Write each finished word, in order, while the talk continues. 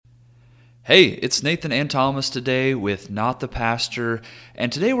Hey, it's Nathan and Thomas today with Not the Pastor,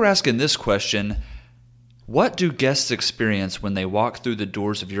 and today we're asking this question: what do guests experience when they walk through the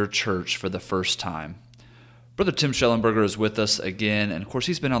doors of your church for the first time? Brother Tim Schellenberger is with us again, and of course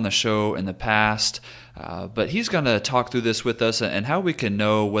he's been on the show in the past, but he's going to talk through this with us and how we can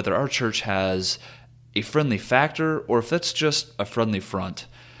know whether our church has a friendly factor or if that's just a friendly front.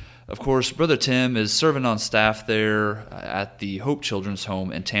 Of course, Brother Tim is serving on staff there at the Hope Children's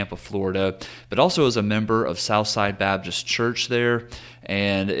Home in Tampa, Florida, but also is a member of Southside Baptist Church there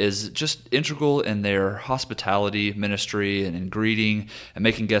and is just integral in their hospitality ministry and in greeting and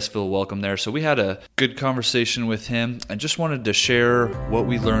making guests feel welcome there. So we had a good conversation with him and just wanted to share what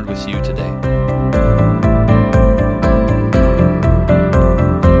we learned with you today.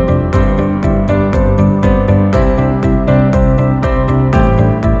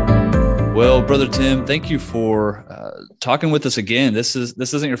 Well, Brother Tim, thank you for talking with us again. This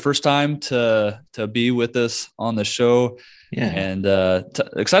isn't your first time to be with us on the show, and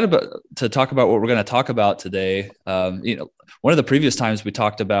excited to talk about what we're going to talk about today. One of the previous times we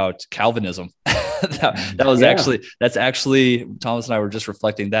talked about Calvinism. That's actually Thomas and I were just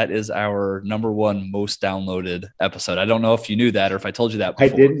reflecting. That is our number one most downloaded episode. I don't know if you knew that or if I told you that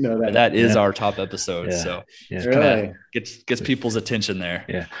before. I didn't know that. But that is our top episode. Yeah. So Really? Gets people's attention there.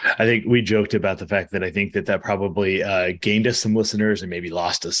 Yeah. I think we joked about the fact that I think that probably gained us some listeners and maybe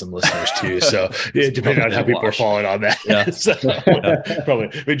lost us some listeners too. So depending on how people are falling on that. Yeah. So, probably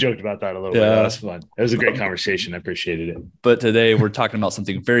we joked about that a little bit. That was fun. It was a great conversation. I appreciated it. But today we're talking about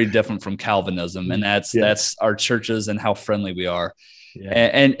something very different from Calvinism, and that's our churches and how friendly we are. Yeah.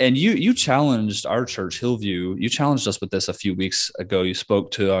 And you challenged our church, Hillview. You challenged us with this a few weeks ago. You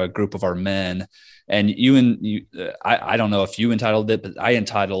spoke to a group of our men, and I don't know if you entitled it, but I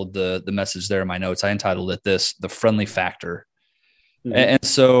entitled the message there in my notes. I entitled it the friendly factor. Mm-hmm. And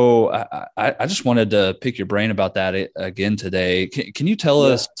so I just wanted to pick your brain about that again today. Can you tell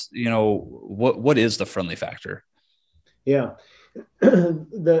us, what is the friendly factor? Yeah,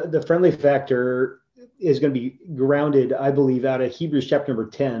 the friendly factor is going to be grounded, I believe, out of Hebrews chapter number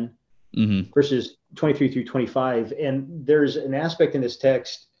 10, verses 23 through 25. And there's an aspect in this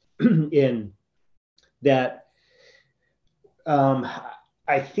text in that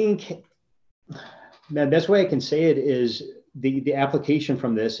I think the best way I can say it is the application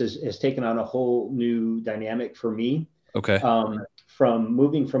from this has taken on a whole new dynamic for me. Okay. From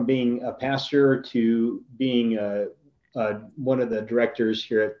moving from being a pastor to being one of the directors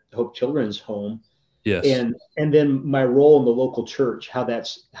here at Hope Children's Home. Yes. And then my role in the local church, how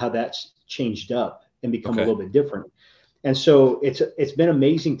that's changed up and become a little bit different. And so it's been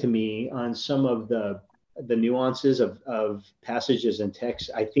amazing to me on some of the nuances of passages and texts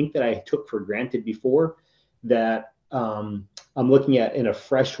I think that I took for granted before that I'm looking at in a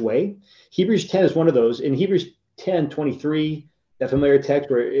fresh way. Hebrews 10 is one of those. In Hebrews 10:23, that familiar text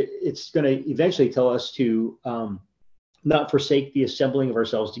where it's going to eventually tell us to not forsake the assembling of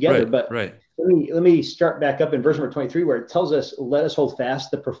ourselves together. Right. Let me start back up in verse number 23, where it tells us, let us hold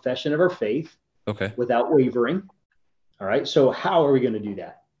fast the profession of our faith without wavering. All right. So how are we going to do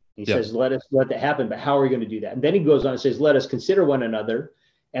that? He says, let that happen. But how are we going to do that? And then he goes on and says, let us consider one another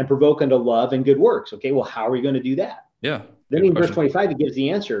and provoke unto love and good works. Okay. Well, how are we going to do that? Yeah. Then in verse 25, he gives the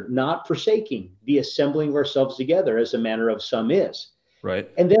answer, not forsaking the assembling of ourselves together as the manner of some is. Right.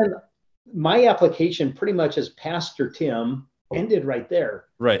 And then my application pretty much as Pastor Tim ended right there.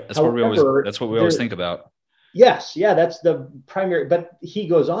 Right. That's what we always think about. Yes. Yeah. That's the primary, but he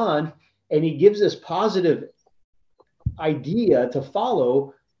goes on and he gives this positive idea to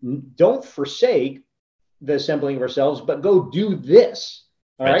follow. Don't forsake the assembling of ourselves, but go do this.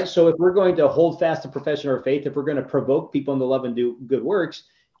 All right. So if we're going to hold fast the profession of our faith, if we're going to provoke people into love and do good works,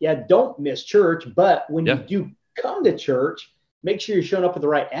 don't miss church. But when you do come to church, make sure you're showing up with the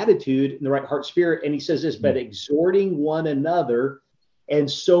right attitude and the right heart spirit. And he says this, but exhorting one another, and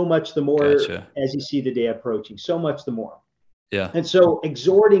so much the more as you see the day approaching, so much the more. Yeah. And so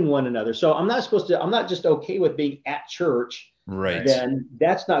exhorting one another. So I'm not just okay with being at church. Right. Then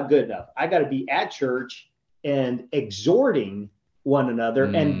that's not good enough. I got to be at church and exhorting one another.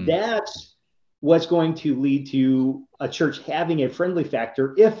 And that's what's going to lead to a church having a friendly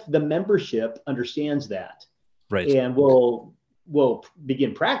factor if the membership understands that. Right. And we'll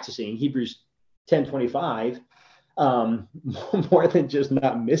begin practicing Hebrews 10:25, more than just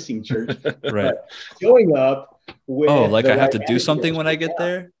not missing church, but showing up with I have to do something when I get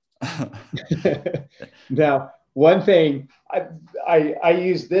there. Now, one thing I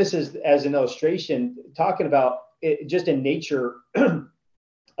use this as an illustration, talking about it just in nature. And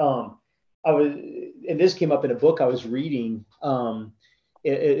this came up in a book I was reading,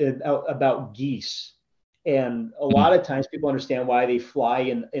 about geese. And a lot of times people understand why they fly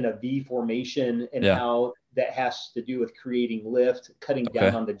in a V formation and how that has to do with creating lift, cutting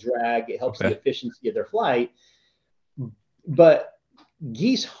down on the drag. It helps the efficiency of their flight. But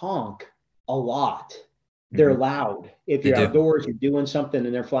geese honk a lot. They're loud. If you're outdoors, you're doing something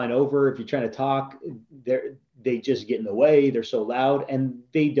and they're flying over. If you're trying to talk, they just get in the way. They're so loud and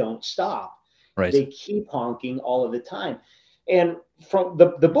they don't stop. Right. They keep honking all of the time. And from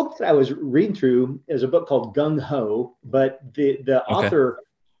the book that I was reading through is a book called Gung Ho, but the author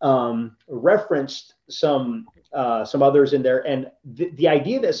referenced some others in there. And the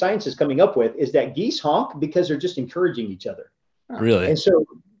idea that science is coming up with is that geese honk because they're just encouraging each other. Really? And so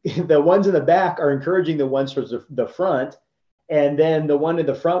the ones in the back are encouraging the ones towards the front. And then the one in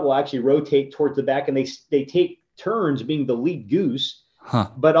the front will actually rotate towards the back, and they take turns being the lead goose.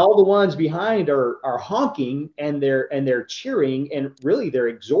 But all the ones behind are honking and they're cheering, and really they're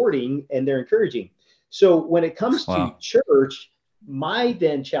exhorting and they're encouraging. So when it comes to church, my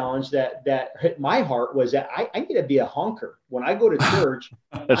then challenge that hit my heart was that I need to be a honker. When I go to church,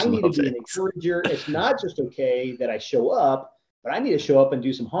 I need to be an encourager. It's not just okay that I show up, but I need to show up and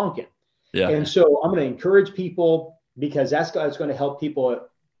do some honking. Yeah. And so I'm going to encourage people, because that's going to help people,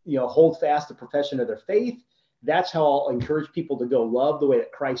 hold fast the profession of their faith. That's how I'll encourage people to go love the way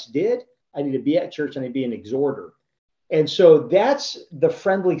that Christ did. I need to be at church and I need to be an exhorter. And so that's the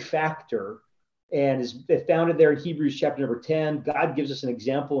friendly factor, and is founded there in Hebrews chapter number 10. God gives us an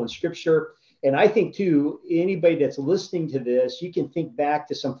example in scripture. And I think too, anybody that's listening to this, you can think back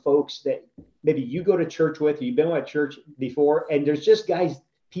to some folks that maybe you go to church with, or you've been at church before, and there's just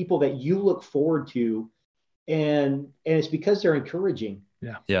people that you look forward to. And it's because they're encouraging.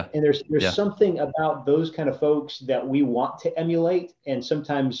 Yeah. And there's something about those kind of folks that we want to emulate. And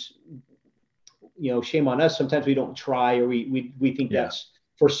sometimes, shame on us. Sometimes we don't try, or we think that's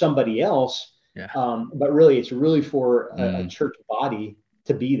for somebody else. But really, it's really for a church body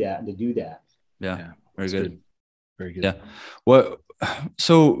to be that and to do that. Yeah. Very good. Very good. Yeah.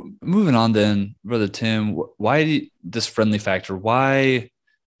 So moving on then, Brother Tim, why this friendly factor? Why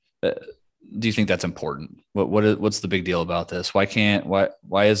do you think that's important? What's the big deal about this? Why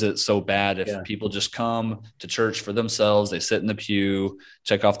is it so bad if people just come to church for themselves? They sit in the pew,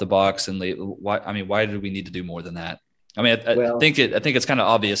 check off the box, and why do we need to do more than that? I mean, I think it's kind of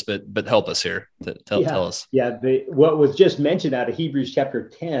obvious, but help us here. Tell us. Yeah. What was just mentioned out of Hebrews chapter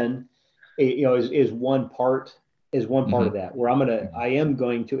 10, is one part of that, where I am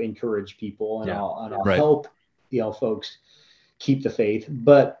going to encourage people, and I'll help, folks keep the faith.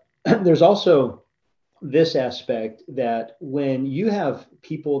 But there's also this aspect that when you have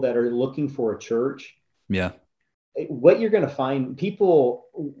people that are looking for a church, what you're going to find, people,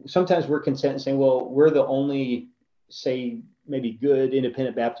 sometimes we're content in saying, well, we're the only, say, maybe good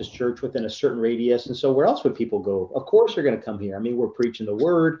independent Baptist church within a certain radius. And so where else would people go? Of course they're going to come here. I mean, we're preaching the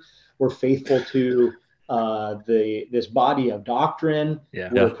word. We're faithful to this body of doctrine.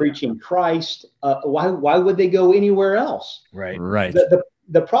 We're preaching Christ. Why would they go anywhere else? Right.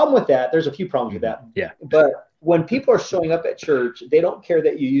 The problem with that, there's a few problems with that. But when people are showing up at church, they don't care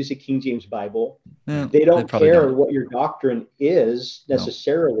that you use a King James Bible. They don't care what your doctrine is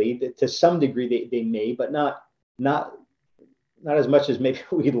necessarily. No. To some degree, they may, but not as much as maybe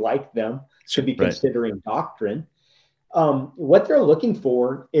we'd like them to be considering doctrine. What they're looking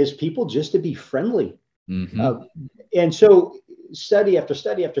for is people just to be friendly. And so study after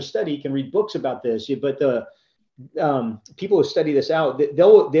study after study, you can read books about this, but the people who study this out,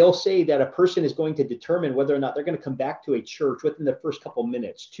 they'll say that a person is going to determine whether or not they're going to come back to a church within the first couple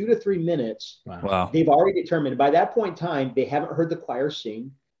minutes, 2 to 3 minutes. Wow. They've already determined. By that point in time, they haven't heard the choir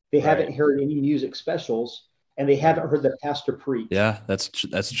sing, they haven't heard any music specials, and they haven't heard the pastor preach. Yeah, that's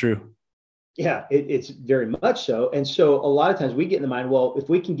true. Yeah, it's very much so. And so a lot of times we get in the mind, well, if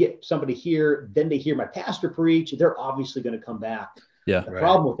we can get somebody here, then they hear my pastor preach, they're obviously going to come back. Yeah. The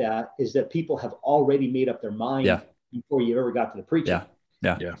problem with that is that people have already made up their mind before you ever got to the preaching.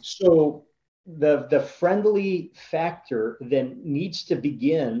 Yeah. So the friendly factor then needs to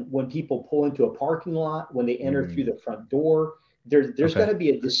begin when people pull into a parking lot, when they enter through the front door. There's got to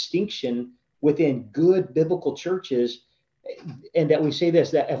be a distinction within good biblical churches. And that we say this,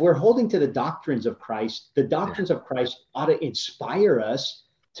 that if we're holding to the doctrines of Christ, the doctrines of Christ ought to inspire us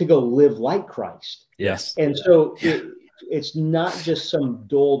to go live like Christ. Yes. And so it's not just some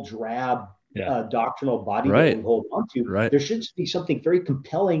dull, drab doctrinal body that we hold on to. There should be something very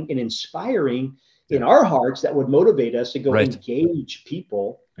compelling and inspiring in our hearts that would motivate us to go engage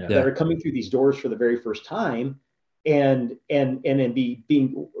people that are coming through these doors for the very first time, and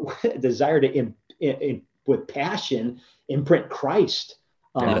being desire to with passion imprint Christ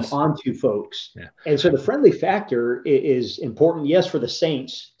Yes. onto folks. Yeah. And so the friendly factor is important, yes, for the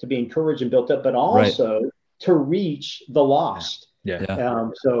saints to be encouraged and built up, but also to reach the lost. Yeah.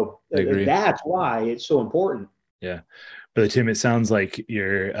 So I agree. that's why it's so important. Yeah. Brother Tim, it sounds like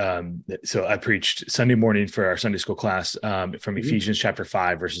you're, so I preached Sunday morning for our Sunday school class from Ephesians chapter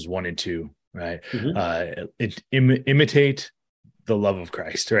 5, verses 1 and 2, right? Imitate the love of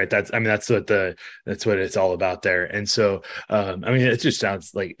Christ, right? That's what it's all about there. And so, it just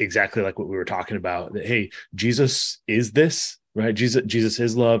sounds like exactly like what we were talking about, that, hey, Jesus is this, right? Jesus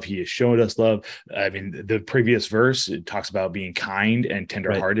is love. He has shown us love. I mean, the previous verse, it talks about being kind and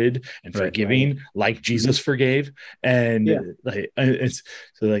tenderhearted and forgiving, like Jesus forgave. And it's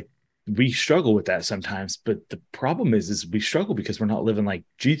so like, we struggle with that sometimes, but the problem is we struggle because we're not living like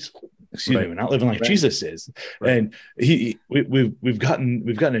Jesus. We're not living like Jesus is, and we've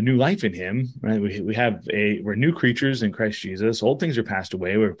gotten a new life in Him, right? We're new creatures in Christ Jesus. Old things are passed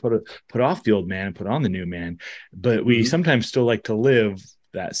away. We're put off the old man and put on the new man, but we sometimes still like to live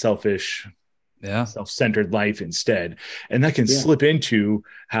that selfish, self-centered life instead, and that can slip into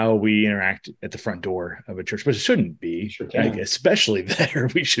how we interact at the front door of a church, but it shouldn't be. Especially there,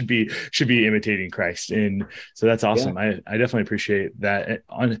 we should be imitating Christ, and so that's awesome. I definitely appreciate that.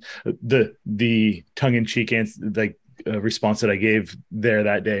 On the tongue-in-cheek response that I gave there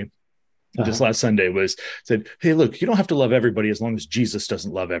that day, this last Sunday, said, hey, look, you don't have to love everybody as long as Jesus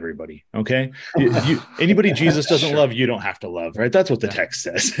doesn't love everybody. Okay. Anybody Jesus doesn't love, you don't have to love, right? That's what the text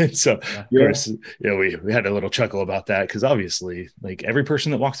says. And so of course, we had a little chuckle about that, because obviously, like, every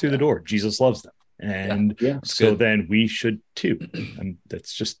person that walks through the door, Jesus loves them. And so then we should too. And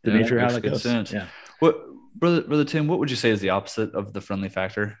that's just the nature of how that goes. Sense. Yeah. What, Brother Tim, what would you say is the opposite of the friendly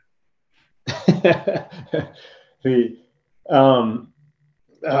factor?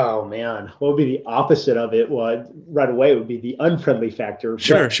 Oh man, what would be the opposite of it? Well, right away it would be the unfriendly factor.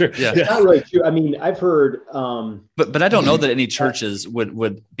 Sure. Yeah. It's not really true. I mean, I've heard, but I don't know that any churches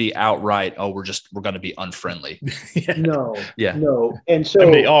would be outright, oh, we're going to be unfriendly. No. And so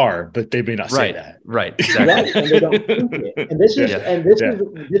they are, but they may not say that. Right. Exactly. Right. And they don't think it. And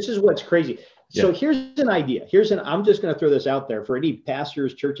this is what's crazy. So here's an idea. I'm just going to throw this out there for any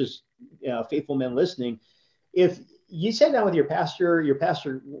pastors, churches, faithful men listening. If you sat down with your pastor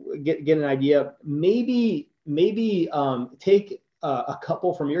get an idea, maybe take a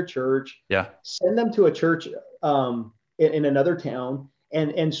couple from your church, send them to a church in another town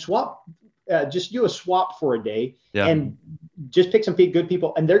and swap, just do a swap for a day, and just pick some good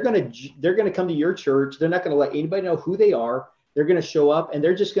people, and they're going to come to your church. They're not going to let anybody know who they are. They're going to show up, and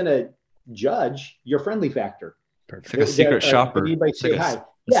they're just going to judge your friendly factor. Perfect. Like a secret shopper. Anybody say hi.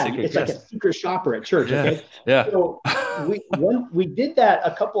 It's like a secret shopper at church. Okay. So we did that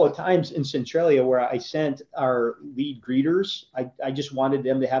a couple of times in Centralia, where I sent our lead greeters. I just wanted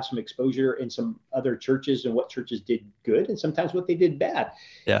them to have some exposure in some other churches and what churches did good and sometimes what they did bad.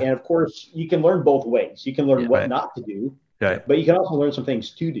 And of course, you can learn both ways. You can learn what not to do, but you can also learn some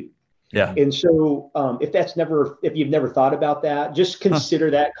things to do. And so if you've never thought about that, just consider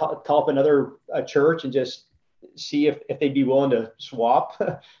that. Call up another church and just see if they'd be willing to swap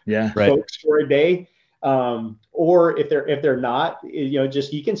folks for a day, or if they're not,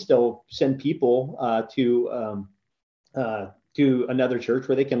 you can still send people to another church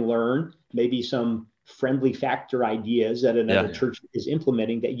where they can learn maybe some friendly factor ideas that another church is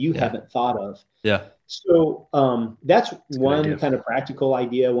implementing that you haven't thought of. So that's one kind of practical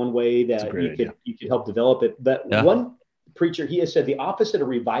idea, one way that you could help develop it. But one preacher, he has said the opposite of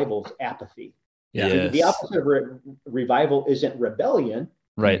revival is apathy. The opposite of revival isn't rebellion.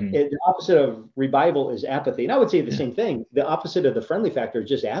 Right. The opposite of revival is apathy. And I would say the same thing. The opposite of the friendly factor is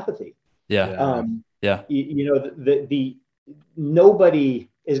just apathy. Nobody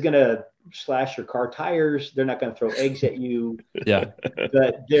is going to slash your car tires. They're not going to throw eggs at you. But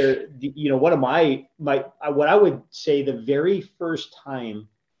one of my what I would say, the very first time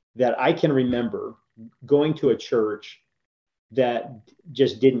that I can remember going to a church that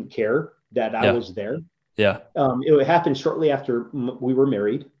just didn't care that I was there. It happened shortly after we were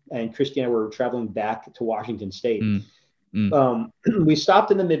married, and Christy and I were traveling back to Washington State. We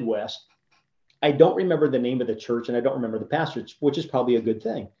stopped in the Midwest. I don't remember the name of the church, and I don't remember the pastor, which is probably a good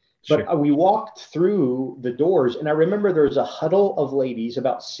thing. But we walked through the doors, and I remember there was a huddle of ladies,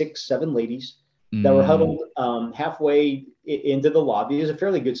 about 6-7 ladies, that were huddled halfway into the lobby. It was a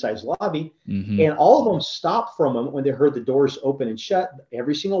fairly good sized lobby. And all of them stopped for a moment when they heard the doors open and shut.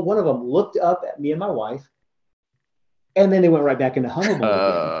 Every single one of them looked up at me and my wife, and then they went right back into huddle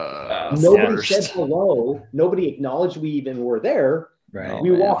mode again. Nobody said hello. Nobody acknowledged we even were there.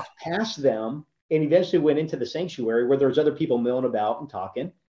 We walked past them, and eventually went into the sanctuary where there was other people milling about and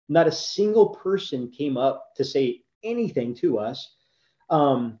talking. Not a single person came up to say anything to us.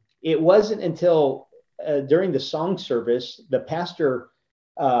 It wasn't until during the song service, the pastor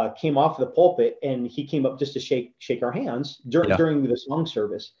came off the pulpit and he came up just to shake our hands during the song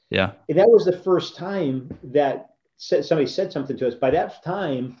service. Yeah. And that was the first time that somebody said something to us. By that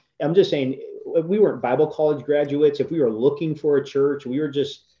time, I'm just saying, we weren't Bible college graduates. If we were looking for a church, we were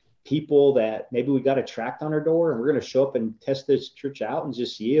just people that maybe we got a tract on our door and we're going to show up and test this church out and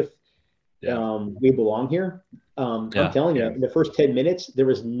just see if we belong here. I'm telling you, in the first 10 minutes, there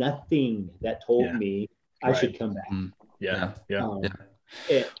was nothing that told me I should come back.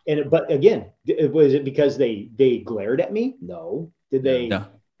 But again, was it because they glared at me? No. Did they?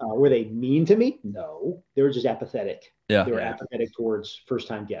 Were they mean to me? No. They were just apathetic. They were apathetic towards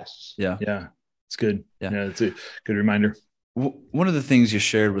first-time guests. Yeah. It's good. Yeah, it's a good reminder. One of the things you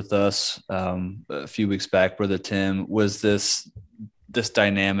shared with us a few weeks back, Brother Tim, was this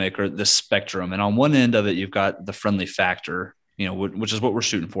dynamic or this spectrum. And on one end of it, you've got the friendly factor, which is what we're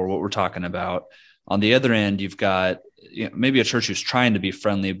shooting for, what we're talking about. On the other end, you've got maybe a church who's trying to be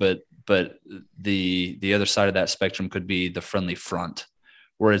friendly, but the other side of that spectrum could be the friendly front,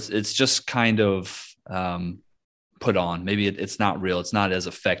 where it's just kind of put on. Maybe it's not real. It's not as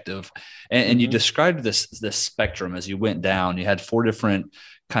effective. And you described this spectrum as you went down. You had 4 different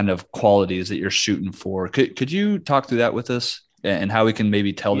kind of qualities that you're shooting for. Could you talk through that with us and how we can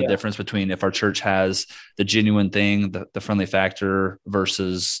maybe tell the difference between if our church has the genuine thing, the friendly factor,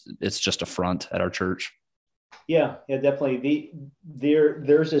 versus it's just a front at our church? Yeah, definitely.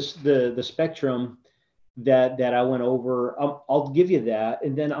 There's the spectrum that I went over. I'll give you that,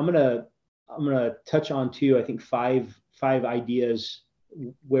 and then I'm gonna touch on too. I think five ideas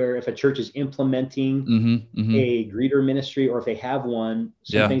where if a church is implementing a greeter ministry, or if they have one,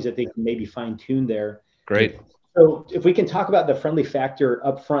 some things that they can maybe fine tune there. Great. So if we can talk about the friendly factor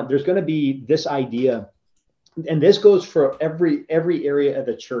up front, there's going to be this idea, and this goes for every area of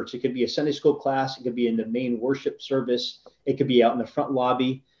the church. It could be a Sunday school class. It could be in the main worship service. It could be out in the front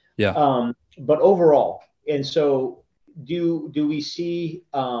lobby. Yeah. But overall, and so do we see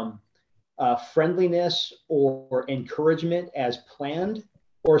friendliness or encouragement as planned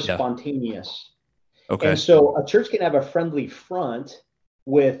or spontaneous? Okay. And so a church can have a friendly front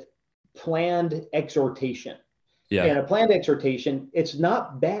with planned exhortation. Yeah. And a planned exhortation, it's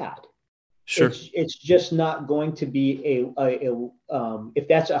not bad. Sure. It's just not going to be if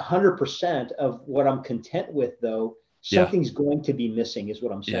that's 100% of what I'm content with, though, something's going to be missing, is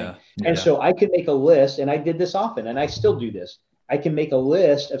what I'm saying. And so I can make a list, and I did this often, and I still do this. I can make a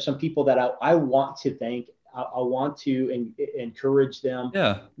list of some people that I want to thank. I want to encourage them,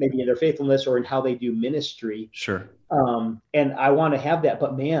 maybe in their faithfulness or in how they do ministry. Sure. And I want to have that.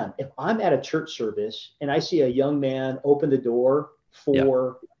 But man, if I'm at a church service and I see a young man open the door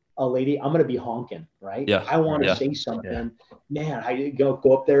for a lady, I'm going to be honking, right? Yeah. I want to say something. Yeah. Man, I go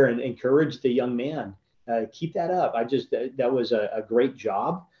up there and encourage the young man. Keep that up. That was a great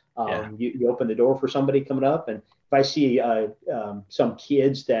job. You open the door for somebody coming up, and if I see some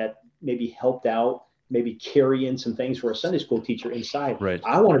kids that maybe helped out, maybe carrying some things for a Sunday school teacher inside, right,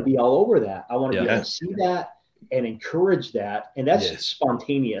 I want to be all over that. I want to be able to see that and encourage that. And that's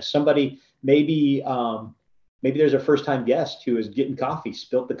spontaneous. Somebody, maybe there's a first-time guest who is getting coffee,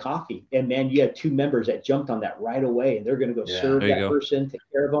 spilt the coffee. And man, you had 2 members that jumped on that right away, and they're going to go serve that person, take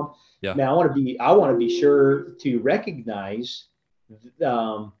care of them. Yeah. Man, I want to be sure to recognize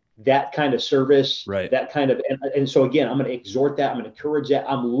that kind of service, right? That kind of, and so again, I'm going to exhort that. I'm going to encourage that.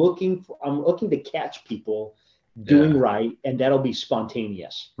 I'm looking to catch people doing right, and that'll be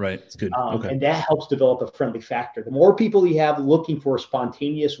spontaneous. Right. It's good. And that helps develop a friendly factor. The more people you have looking for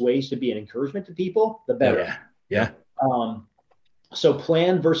spontaneous ways to be an encouragement to people, the better. Yeah. So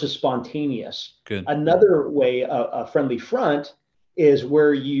planned versus spontaneous. Good. Another way, a friendly front, is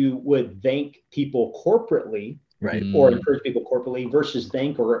where you would thank people corporately, right, or encourage people corporately, versus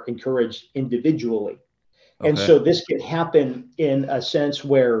thank or encourage individually. Okay. And so this can happen in a sense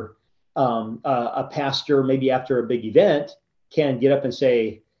where a pastor, maybe after a big event, can get up and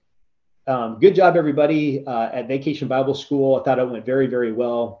say, good job, everybody, at Vacation Bible School. I thought it went very, very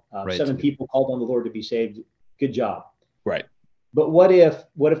well. 7 people called on the Lord to be saved. Good job. Right. But what if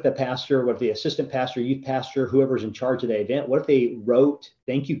the pastor, what if the assistant pastor, youth pastor, whoever's in charge of the event, what if they wrote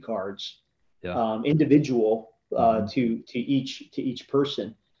thank you cards, individual, to each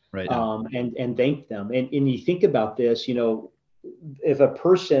person, right, and thank them. And you think about this, if a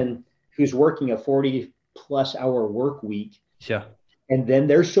person who's working a 40+ hour work week, and then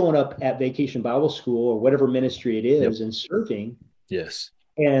they're showing up at Vacation Bible School or whatever ministry it is and serving,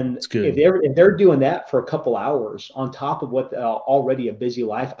 And It's good. if they're doing that for a couple hours on top of what already a busy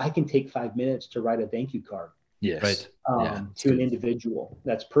life, I can take 5 minutes to write a thank you card Yes. Right. to an individual.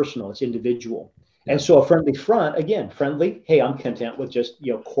 That's personal. It's individual. Yeah. And so a friendly front, again, friendly. Hey, I'm content with just,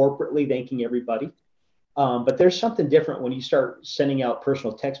 corporately thanking everybody. But there's something different when you start sending out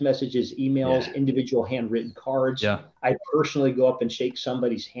personal text messages, emails, individual handwritten cards. Yeah. I personally go up and shake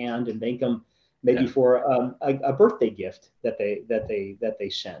somebody's hand and thank them maybe for a birthday gift that they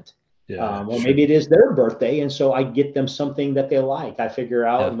sent. Or maybe it is their birthday, and so I get them something that they like. I figure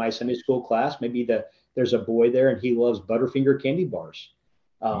out in my Sunday school class, maybe there's a boy there and he loves Butterfinger candy bars.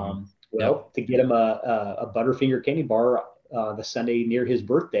 To get him a Butterfinger candy bar the Sunday near his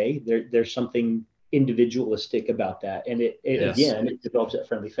birthday, there's something individualistic about that, and it develops that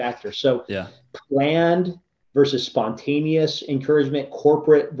friendly factor. So planned versus spontaneous encouragement,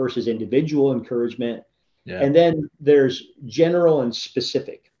 corporate versus individual encouragement, and then there's general and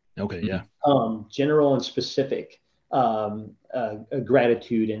specific. General and specific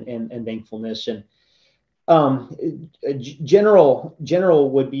gratitude and thankfulness. And general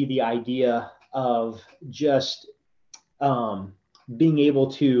would be the idea of just being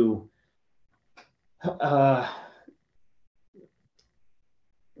able to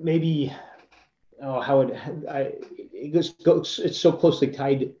it's so closely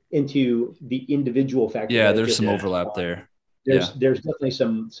tied into the individual factor. There's some overlap there. There's definitely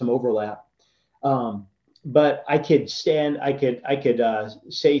some overlap. But I could say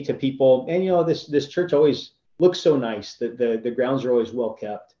to people, and this church always looks so nice. The grounds are always well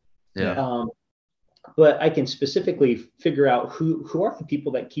kept. But I can specifically figure out who are the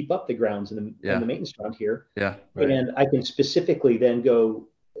people that keep up the grounds and the maintenance around here. And I can specifically then go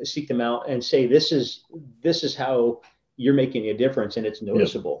seek them out and say, this is how you're making a difference, and it's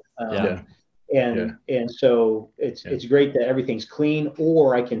noticeable. And so it's great that everything's clean.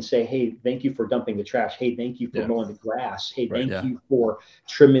 Or I can say, hey, thank you for dumping the trash. Hey, thank you for mowing the grass. Hey, thank you for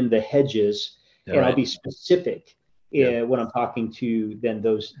trimming the hedges. I'll be specific when I'm talking to then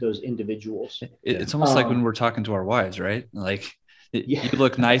those individuals. It's almost like when we're talking to our wives, right? Like, you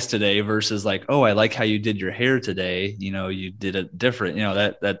look nice today versus like, oh, I like how you did your hair today. You did it different.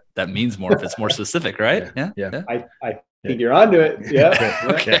 That means more if it's more specific, right? I think you're onto it.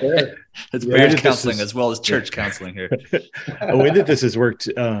 Okay. It's marriage counseling as well as church counseling here. A way that this has worked,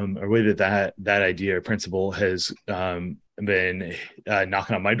 a way that idea or principle has been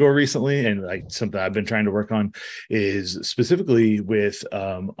knocking on my door recently, and like something I've been trying to work on is specifically with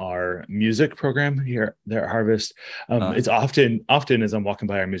our music program here there at Harvest. It's often as I'm walking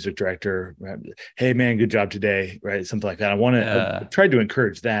by our music director, right, hey man, good job today, right? Something like that. I've tried to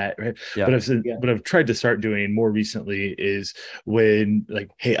encourage that, right? But I've tried to start doing more recently is when like,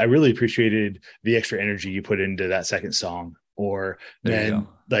 hey, I really appreciated the extra energy you put into that second song. Or then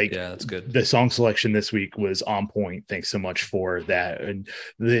that's good. The song selection this week was on point. Thanks so much for that. And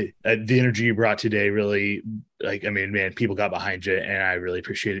the energy you brought today really, like, I mean, man, people got behind you, and I really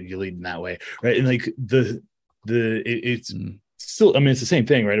appreciated you leading that way. Right. And like it's still, I mean, it's the same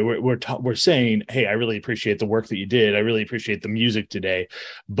thing, right? We're saying, hey, I really appreciate the work that you did. I really appreciate the music today,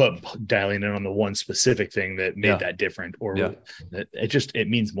 but dialing in on the one specific thing that made that different, or it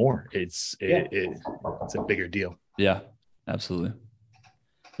means more. It's a bigger deal. Yeah. Absolutely.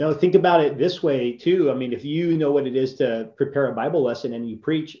 No, think about it this way too. I mean, if you know what it is to prepare a Bible lesson and you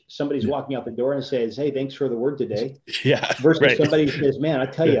preach, somebody's walking out the door and says, hey, thanks for the word today. Versus somebody says, man, I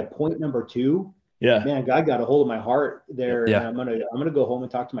tell you, point number 2, man, God got a hold of my heart there. And I'm gonna go home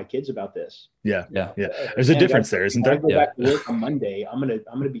and talk to my kids about this. There's a difference there, isn't there? I go back to work on Monday. I'm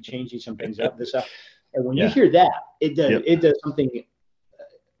gonna be changing some things up. And when you hear that, it does something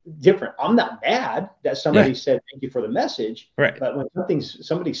different. I'm not mad that somebody said thank you for the message, right? But when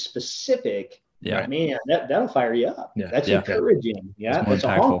somebody's specific, man, that'll fire you up. That's encouraging. That's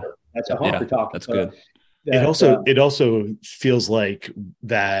a honker. That's a honker talk. That's good. It also feels like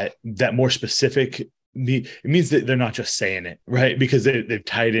that more specific. It means that they're not just saying it, right? Because they've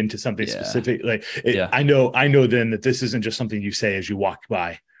tied into something specific. Like I know then that this isn't just something you say as you walk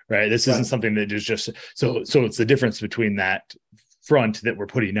by, right? This isn't something that is just so it's the difference between that front that we're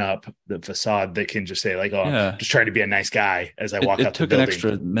putting up, the facade that can just say like, just try to be a nice guy as I walk out the building. It took an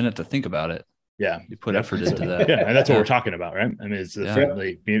extra minute to think about it. You put effort into that. And that's what we're talking about, right? I mean, it's the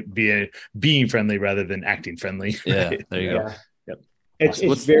friendly, being friendly rather than acting friendly. Right? There you go.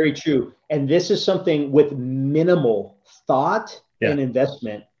 It's very true. And this is something with minimal thought and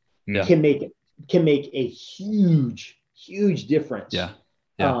investment can make a huge difference.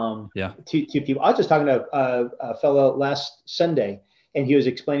 To people. I was just talking to a fellow last Sunday, and he was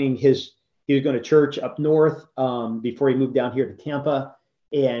explaining he was going to church up north before he moved down here to Tampa.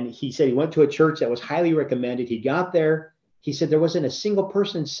 And he said he went to a church that was highly recommended. He got there. He said there wasn't a single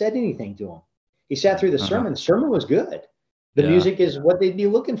person said anything to him. He sat through the sermon. The sermon was good. The music is what they'd be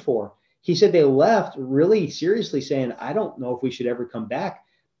looking for. He said they left really seriously saying, I don't know if we should ever come back.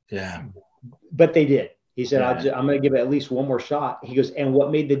 Yeah. But they did. He said, I'm going to give it at least one more shot. He goes, and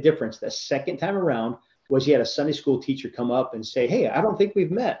what made the difference the second time around was he had a Sunday school teacher come up and say, hey, I don't think we've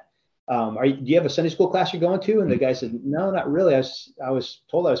met. Do you have a Sunday school class you're going to? And the guy said, no, not really. I was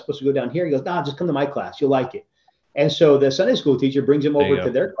told I was supposed to go down here. He goes, no, just come to my class. You'll like it. And so the Sunday school teacher brings him over to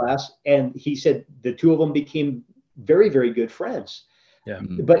their class. And he said the two of them became very, very good friends. Yeah.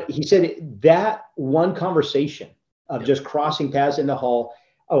 But he said that one conversation of just crossing paths in the hall,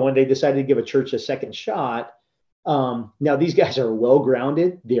 when they decided to give a church a second shot. Now these guys are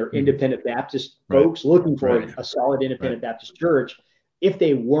well-grounded. They're independent Baptist folks looking for a solid independent Baptist church. If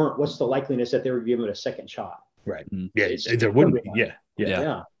they weren't, what's the likeliness that they would give it a second shot? Right. Yeah. There wouldn't be.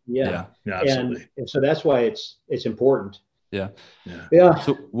 Yeah. Absolutely. And so that's why it's important. Yeah.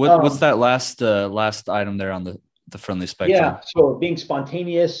 So what's that last item there on the friendly spectrum? Yeah. So being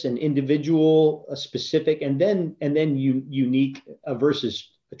spontaneous and individual, specific, and then unique versus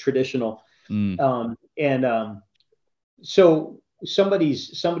traditional. So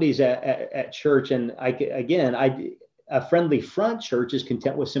somebody's at church, and a friendly front church is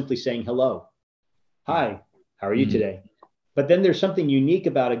content with simply saying hello, hi, how are you today? But then there's something unique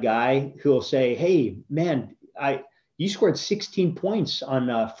about a guy who will say, hey man, you scored 16 points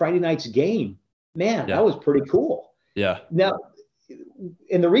on Friday night's game. Man, that was pretty cool. Yeah. Now,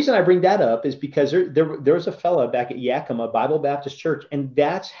 and the reason I bring that up is because there was a fella back at Yakima Bible Baptist Church, and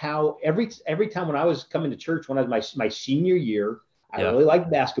that's how every time when I was coming to church, when I was my senior year, I really liked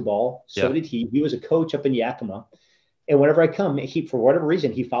basketball. So did he. He was a coach up in Yakima, and whenever I come, for whatever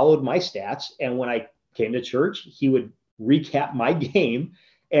reason, he followed my stats. And when I came to church, he would recap my game,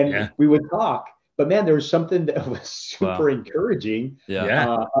 and we would talk. But man, there was something that was super encouraging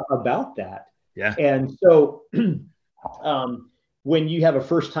about that. Yeah. And so when you have a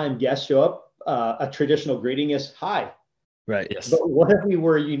first-time guest show up, a traditional greeting is hi. Right. Yes. But what if we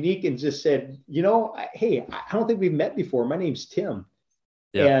were unique and just said, hey, I don't think we've met before. My name's Tim.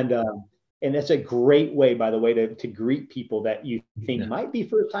 Yeah. And that's a great way, by the way, to greet people that you think might be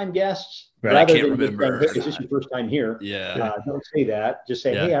first-time guests. Right. Rather I can't than remember. Is this your first time here? Yeah. Don't say that. Just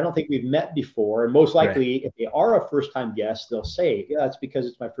say, hey, I don't think we've met before. And most likely, if they are a first-time guest, they'll say, yeah, it's because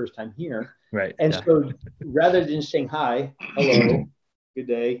it's my first time here. Right. And so rather than saying hi, hello, good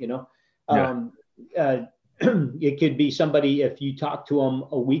day, it could be somebody, if you talk to them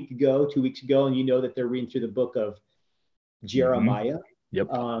a week ago, 2 weeks ago, and you know that they're reading through the book of Jeremiah. Yep.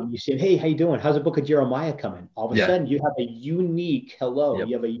 You say, hey, how you doing? How's the book of Jeremiah coming? All of a sudden you have a unique hello. Yep.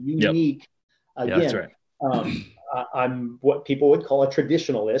 You have a unique, again, that's right. I'm what people would call a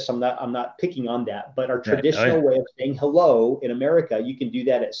traditionalist. I'm not picking on that, but our traditional way of saying hello in America, you can do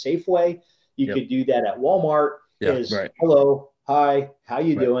that at Safeway. You could do that at Walmart. Hello, hi, how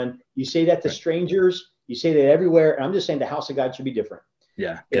you doing? You say that to strangers. You say that everywhere. And I'm just saying the house of God should be different.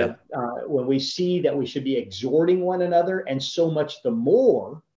 Yeah. When we see that we should be exhorting one another, and so much the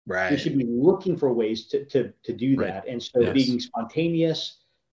more, we should be looking for ways to do that. And so being spontaneous,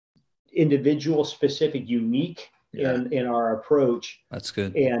 individual, specific, unique in our approach. That's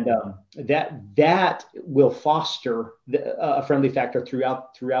good. And that will foster a friendly factor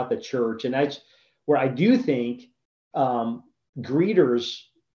throughout the church. And that's where I do think greeters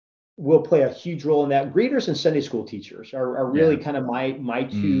will play a huge role in that. Greeters and Sunday school teachers are really kind of my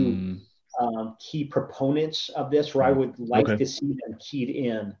two key proponents of this, where I would like to see them keyed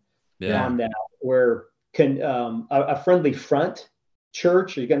in on that, where a friendly front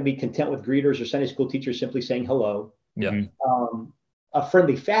church, you're going to be content with greeters or Sunday school teachers simply saying hello. Yeah. A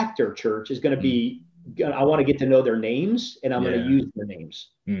friendly factor church is going to be, I want to get to know their names, and I'm going to use their names.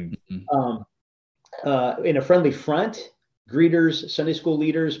 In a friendly front, greeters, Sunday school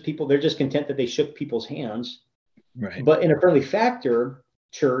leaders, people, they're just content that they shook people's hands. Right. But in a friendly factor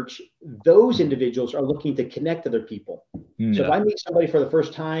church, those individuals are looking to connect to other people. So if I meet somebody for the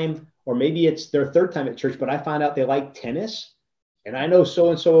first time, or maybe it's their third time at church, but I find out they like tennis, and I know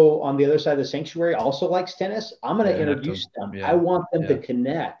so-and-so on the other side of the sanctuary also likes tennis, I'm going to introduce them. I want them to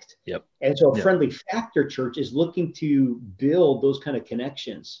connect. Yep. And so a friendly factor church is looking to build those kind of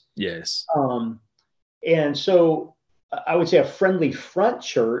connections. Yes. And so I would say a friendly front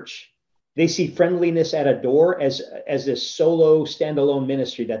church, they see friendliness at a door as this solo standalone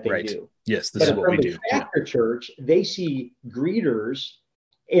ministry that they do. Yes, this is what we do. But a friendly factor church, they see greeters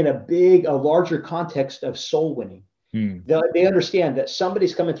in a larger context of soul winning. They understand that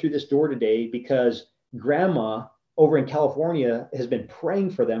somebody's coming through this door today because grandma over in California has been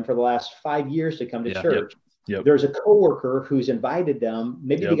praying for them for the last 5 years to come to Yeah. church. Yep. There's a coworker who's invited them.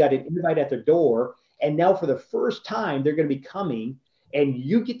 Maybe they Yep. got an invite at their door, and now for the first time they're going to be coming, and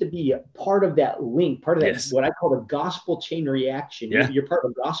you get to be a part of that link, part of that Yes. what I call the gospel chain reaction. Yeah. You're part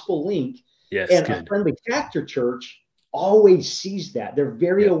of a gospel link, Yes, and good. a Friendly Factor church always sees that. They're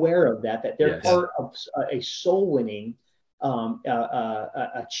very Yeah. aware of that they're Yes. part of a soul winning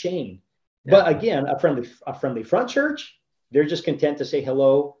a chain. Yeah. But again, a friendly front church, they're just content to say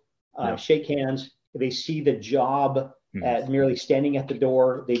hello, Yeah. shake hands. They see the job at merely standing at the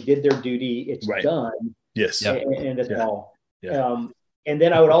door. They did their duty. It's Right. done, Yes. Yeah. and that's Yeah. all. Yeah. And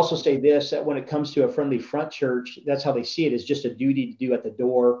then I would also say this, that when it comes to a friendly front church, that's how they see it, is just a duty to do at the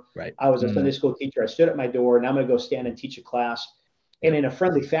door. Right. I was a Mhm. Sunday school teacher. I stood at my door, and I'm going to go stand and teach a class. And in a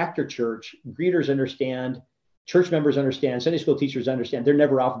Friendly Factor church, greeters understand, church members understand, Sunday school teachers understand. They're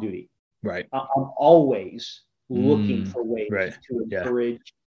never off duty. Right. I'm always looking for ways Right. to Yeah.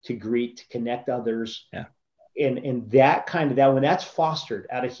 encourage, to greet, to connect others. Yeah. And that when that's fostered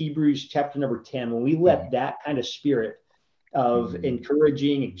out of Hebrews chapter number 10, when we let that kind of spirit of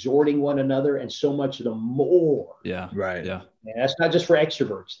encouraging, exhorting one another, and so much the more. Yeah. Right. Yeah. And that's not just for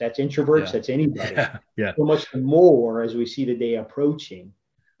extroverts. That's introverts. Yeah. That's anybody. Yeah. Yeah. So much more as we see the day approaching,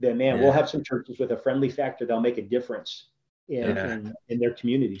 that man, Yeah. we'll have some churches with a Friendly Factor that'll make a difference in their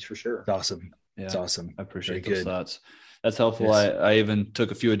communities for sure. It's awesome. Yeah. It's awesome. I appreciate Very those good. thoughts. That's helpful. Yes. I even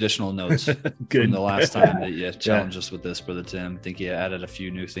took a few additional notes Good. from the last time that you challenged us with this, Brother Tim. I think you added a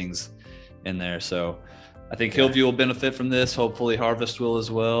few new things in there. So I think Hillview will benefit from this. Hopefully Harvest will as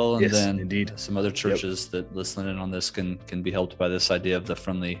well. And Yes, then indeed. some other churches that listen in on this can be helped by this idea of the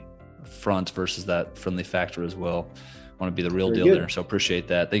friendly front versus that friendly factor as well. I want to be the real Very deal good. there. So appreciate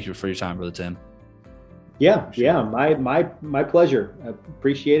that. Thank you for your time, Brother Tim. Yeah. My pleasure. I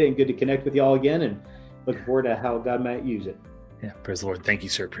appreciate it, and good to connect with y'all again, and looking forward to how God might use it. Yeah. Praise the Lord. Thank you,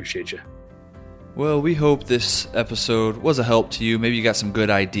 sir. Appreciate you. Well, we hope this episode was a help to you. Maybe you got some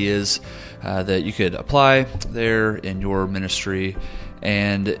good ideas that you could apply there in your ministry.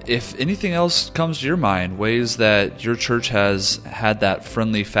 And if anything else comes to your mind, ways that your church has had that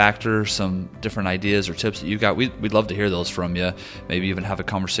friendly factor, some different ideas or tips that you got, we'd love to hear those from you. Maybe even have a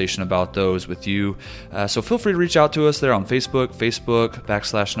conversation about those with you. So feel free to reach out to us there on Facebook,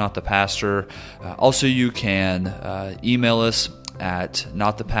 /NotThePastor. Also, you can email us at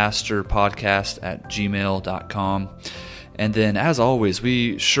notthepastorpodcast@gmail.com. And then, as always,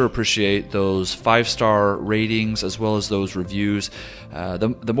 we sure appreciate those 5-star ratings as well as those reviews.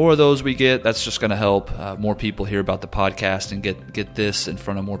 The more of those we get, that's just going to help more people hear about the podcast and get this in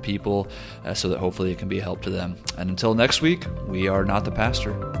front of more people so that hopefully it can be a help to them. And until next week, we are Not the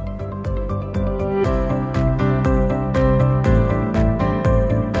Pastor.